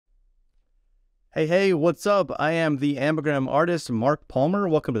Hey, what's up? I am the Ambigram artist, Mark Palmer.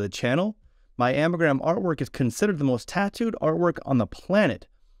 Welcome to the channel. My Ambigram artwork is considered the most tattooed artwork on the planet.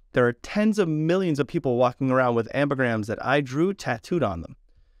 There are tens of millions of people walking around with ambigrams that I drew tattooed on them.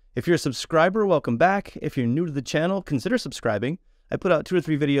 If you're a subscriber, welcome back. If you're new to the channel, consider subscribing. I put out 2 or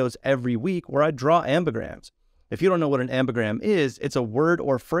 3 videos every week where I draw ambigrams. If you don't know what an ambigram is, it's a word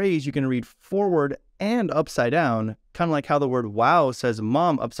or phrase you can read forward and upside down, kind of like how the word wow says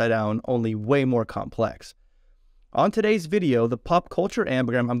mom upside down, only way more complex. On today's video, the pop culture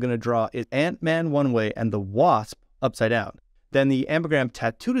ambigram I'm going to draw is Ant-Man one way and the Wasp upside down. Then the ambigram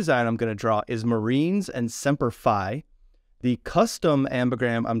tattoo design I'm going to draw is Marines and Semper Fi. The custom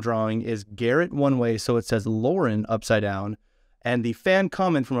ambigram I'm drawing is Garrett one way, so it says Lauren upside down. And the fan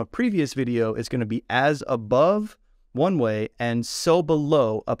comment from a previous video is going to be as above one way and so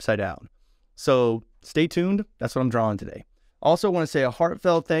below upside down. So stay tuned. That's what I'm drawing today. Also want to say a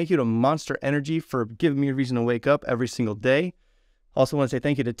heartfelt thank you to Monster Energy for giving me a reason to wake up every single day. Also want to say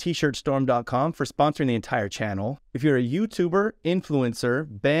thank you to tshirtstorm.com for sponsoring the entire channel. If you're a YouTuber, influencer,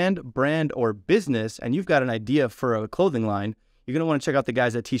 band, brand, or business, and you've got an idea for a clothing line, you're going to want to check out the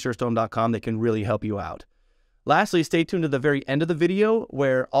guys at tshirtstorm.com. They can really help you out. Lastly, stay tuned to the very end of the video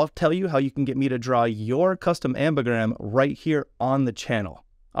where I'll tell you how you can get me to draw your custom ambigram right here on the channel.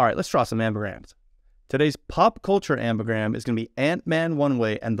 All right, let's draw some ambigrams. Today's pop culture ambigram is going to be Ant-Man one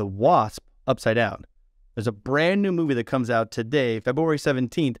way and the Wasp upside down. There's a brand new movie that comes out today, February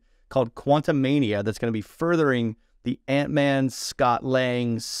 17th, called Quantumania that's going to be furthering the Ant-Man Scott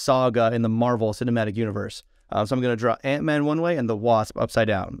Lang saga in the Marvel Cinematic Universe. So I'm going to draw Ant-Man one way and the Wasp upside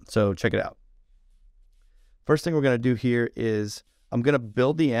down. So check it out. First thing we're going to do here is I'm going to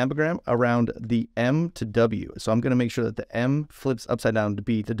build the ambigram around the M to W. So I'm going to make sure that the M flips upside down to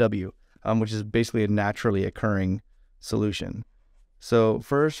B to W, which is basically a naturally occurring solution. So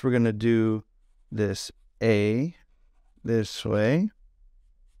first we're going to do this A this way.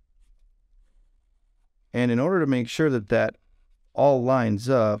 And in order to make sure that that all lines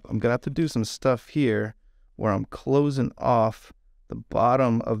up, I'm going to have to do some stuff here where I'm closing off the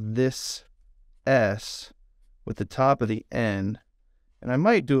bottom of this S with the top of the N, and I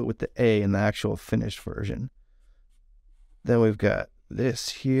might do it with the A in the actual finished version. Then we've got this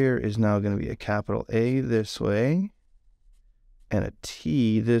here is now going to be a capital A this way, and a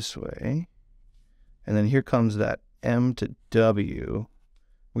T this way, and then here comes that M to W.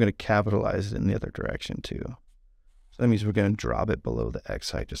 We're going to capitalize it in the other direction too. So that means we're going to drop it below the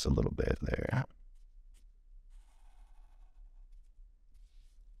X height just a little bit there.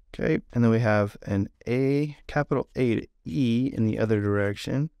 Okay, and then we have an A, capital A to E in the other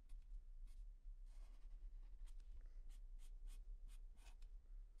direction.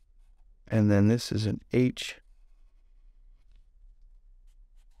 And then this is an H.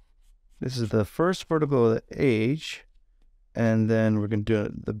 This is the first vertical of the H. And then we're going to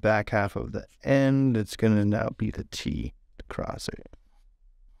do the back half of the N. It's going to now be the T to cross it.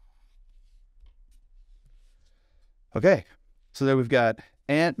 Okay, so there we've got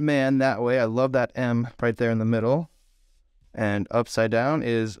Ant-Man that way. I love that M right there in the middle. And upside down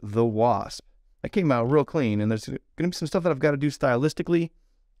is the Wasp. That came out real clean. And there's going to be some stuff that I've got to do stylistically.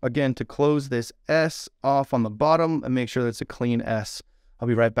 Again, to close this S off on the bottom and make sure that it's a clean S. I'll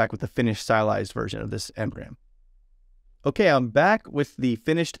be right back with the finished stylized version of this ambigram. Okay, I'm back with the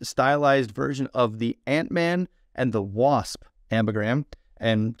finished stylized version of the Ant-Man and the Wasp ambigram.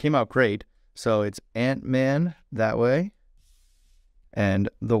 And came out great. So it's Ant-Man that way and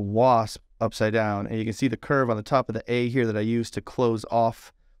the Wasp upside down. And you can see the curve on the top of the A here that I used to close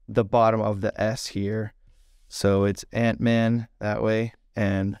off the bottom of the S here. So it's Ant-Man that way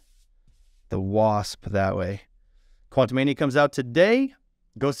and the Wasp that way. Quantumania comes out today.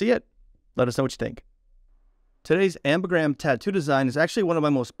 Go see it. Let us know what you think. Today's ambigram tattoo design is actually one of my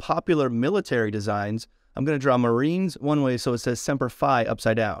most popular military designs. I'm going to draw Marines one way, so it says Semper Fi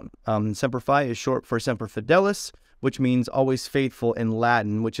upside down. Semper Fi is short for Semper Fidelis, which means always faithful in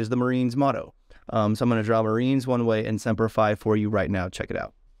Latin, which is the Marines motto. So I'm going to draw Marines one way and Semper Fi for you right now. Check it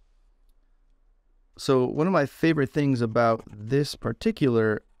out. So one of my favorite things about this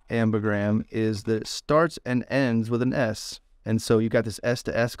particular ambigram is that it starts and ends with an S. And so you've got this S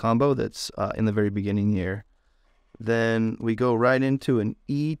to S combo that's in the very beginning here. Then we go right into an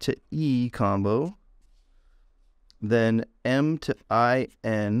E to E combo. Then M to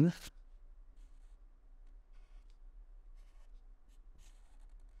I-N.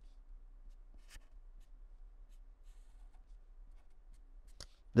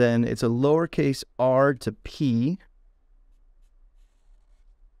 Then it's a lowercase r to P.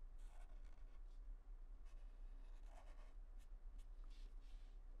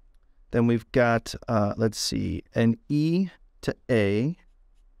 Then we've got, let's see, an E to A.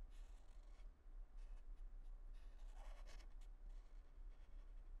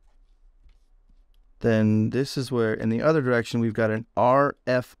 Then this is where, in the other direction, we've got an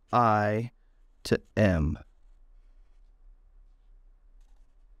RFI to M.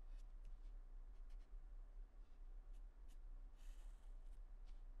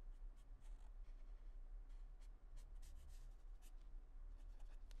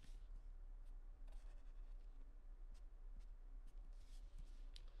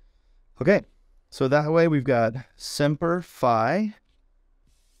 Okay, so that way we've got Semper Fi,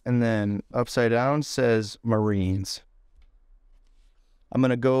 and then upside down says Marines. I'm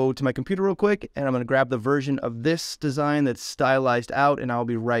going to go to my computer real quick, and I'm going to grab the version of this design that's stylized out, and I'll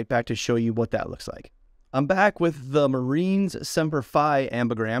be right back to show you what that looks like. I'm back with the Marines Semper Fi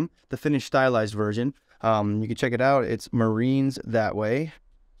ambigram, the finished stylized version. You can check it out. It's Marines that way,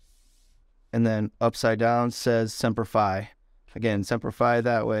 and then upside down says Semper Fi. Again, Semper Fi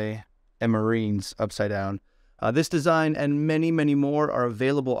that way, and Marines upside down. This design and many, many more are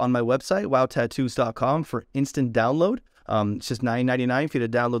available on my website, wowtattoos.com, for instant download. It's just $9.99 for you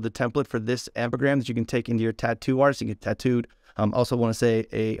to download the template for this ambigram that you can take into your tattoo artist and get tattooed. Also want to say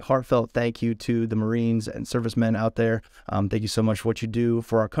a heartfelt thank you to the Marines and servicemen out there. Thank you so much for what you do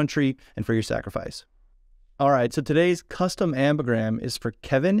for our country and for your sacrifice. All right, so today's custom ambigram is for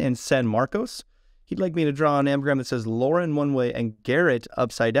Kevin in San Marcos. He'd like me to draw an ambigram that says Lauren one way and Garrett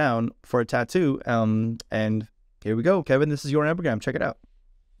upside down for a tattoo. And here we go, Kevin. This is your ambigram. Check it out.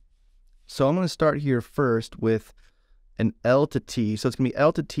 So I'm going to start here first with an L to T. So it's going to be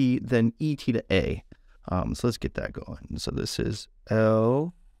L to T, then E T to A. So let's get that going. So this is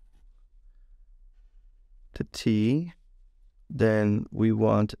L to T. Then we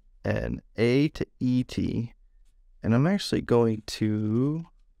want an A to E T. And I'm actually going to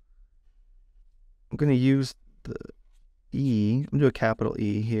use the E. I'm going to do a capital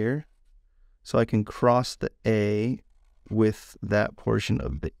E here, so I can cross the A with that portion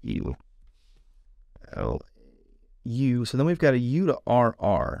of the U. U. So then we've got a U to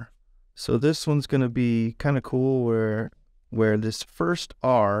RR. So this one's going to be kind of cool where this first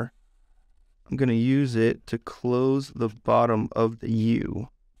R, I'm going to use it to close the bottom of the U.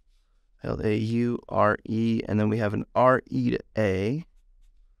 L-A-U-R-E, and then we have an R-E to A.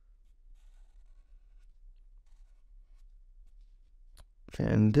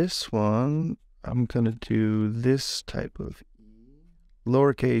 And this one, I'm going to do this type of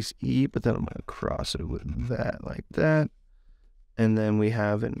lowercase e, but then I'm going to cross it with that, like that. And then we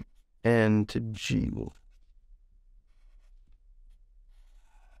have an N to G.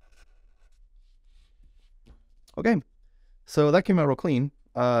 Okay, so that came out real clean.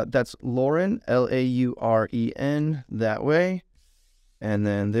 That's Lauren, L-A-U-R-E-N, that way. And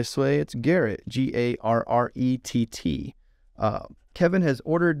then this way, it's Garrett, G-A-R-R-E-T-T. Kevin has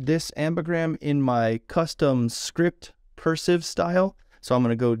ordered this ambigram in my custom script cursive style. So I'm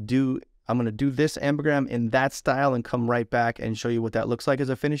going to do this ambigram in that style and come right back and show you what that looks like as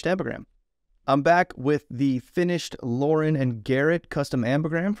a finished ambigram. I'm back with the finished Lauren and Garrett custom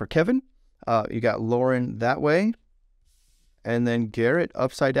ambigram for Kevin. You got Lauren that way, and then Garrett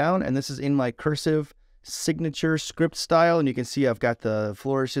upside down. And this is in my cursive signature script style, and you can see I've got the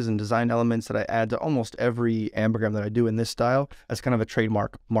flourishes and design elements that I add to almost every ambigram that I do in this style. That's kind of a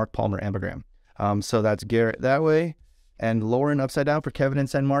trademark Mark Palmer ambigram. So that's Garrett that way, and Lauren upside down for Kevin in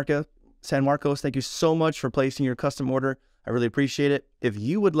San Marcos. Thank you so much for placing your custom order. I really appreciate it. If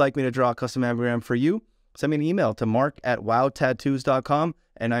you would like me to draw a custom ambigram for you, send me an email to mark@wowtattoos.com,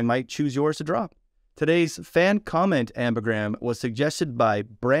 and I might choose yours to draw. Today's fan comment ambigram was suggested by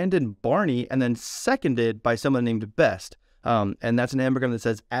Branden Barney and then seconded by someone named Best. And that's an ambigram that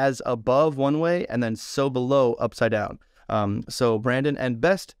says as above one way and then so below upside down. So Branden and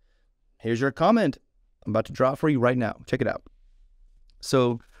Best, here's your comment. I'm about to draw it for you right now. Check it out.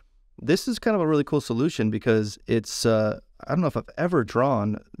 So this is kind of a really cool solution because it's, I don't know if I've ever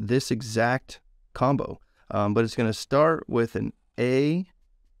drawn this exact combo, but it's going to start with an A.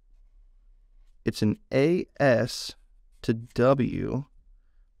 It's an AS to W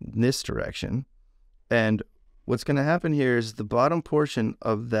in this direction. And what's going to happen here is the bottom portion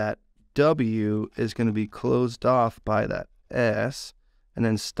of that W is going to be closed off by that S. And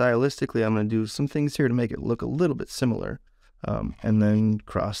then stylistically, I'm going to do some things here to make it look a little bit similar. And then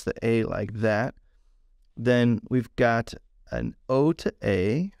cross the A like that. Then we've got an O to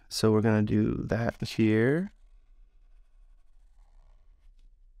A. So we're going to do that here.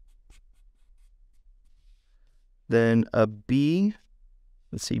 Then a B,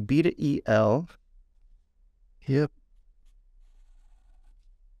 let's see, B to EL. Yep.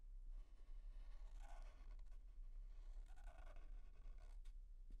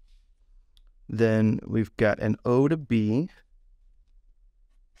 Then we've got an O to B.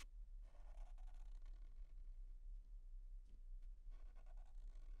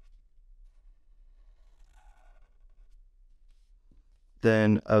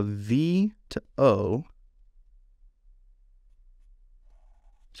 Then a V to O.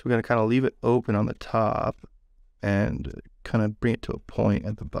 So we're going to kind of leave it open on the top and kind of bring it to a point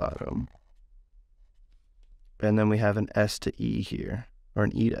at the bottom. And then we have an S to E here, or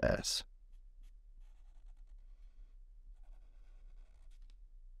an E to S.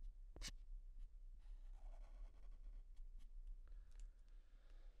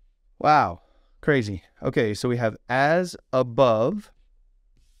 Wow, crazy. Okay, so we have as above.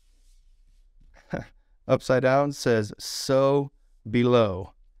 Upside down says so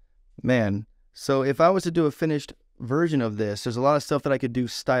below. Man, so if I was to do a finished version of this, there's a lot of stuff that I could do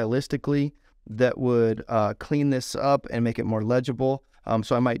stylistically that would clean this up and make it more legible.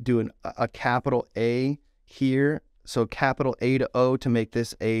 So I might do a capital A here. So capital A to O to make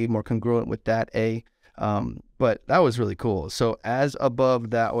this A more congruent with that A. But that was really cool. So as above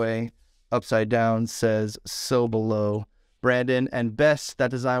that way, upside down says so below. Brandon and Bess,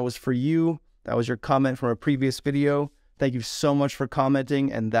 that design was for you. That was your comment from a previous video. Thank you so much for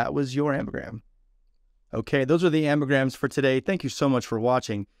commenting, and that was your ambigram. Okay, those are the ambigrams for today. Thank you so much for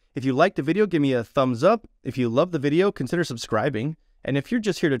watching. If you liked the video, give me a thumbs up. If you love the video, consider subscribing. And if you're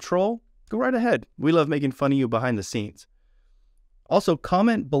just here to troll, go right ahead. We love making fun of you behind the scenes. Also,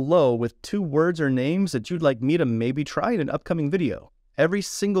 comment below with 2 words or names that you'd like me to maybe try in an upcoming video. Every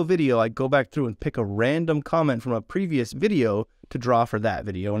single video, I go back through and pick a random comment from a previous video to draw for that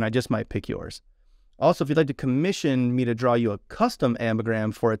video, and I just might pick yours. Also, if you'd like to commission me to draw you a custom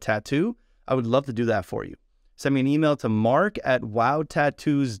ambigram for a tattoo, I would love to do that for you. Send me an email to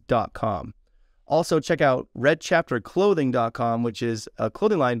mark@wowtattoos.com. Also, check out redchapterclothing.com, which is a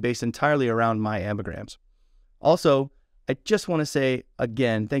clothing line based entirely around my ambigrams. Also, I just want to say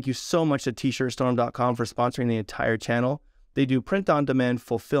again, thank you so much to tshirtstorm.com for sponsoring the entire channel. They do print-on-demand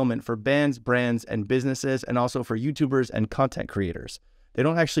fulfillment for bands, brands, and businesses, and also for YouTubers and content creators. They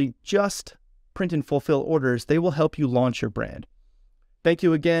don't actually just print and fulfill orders. They will help you launch your brand. Thank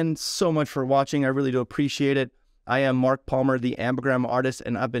you again so much for watching. I really do appreciate it. I am Mark Palmer, the Ambigram Artist,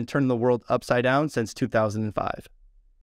 and I've been turning the world upside down since 2005.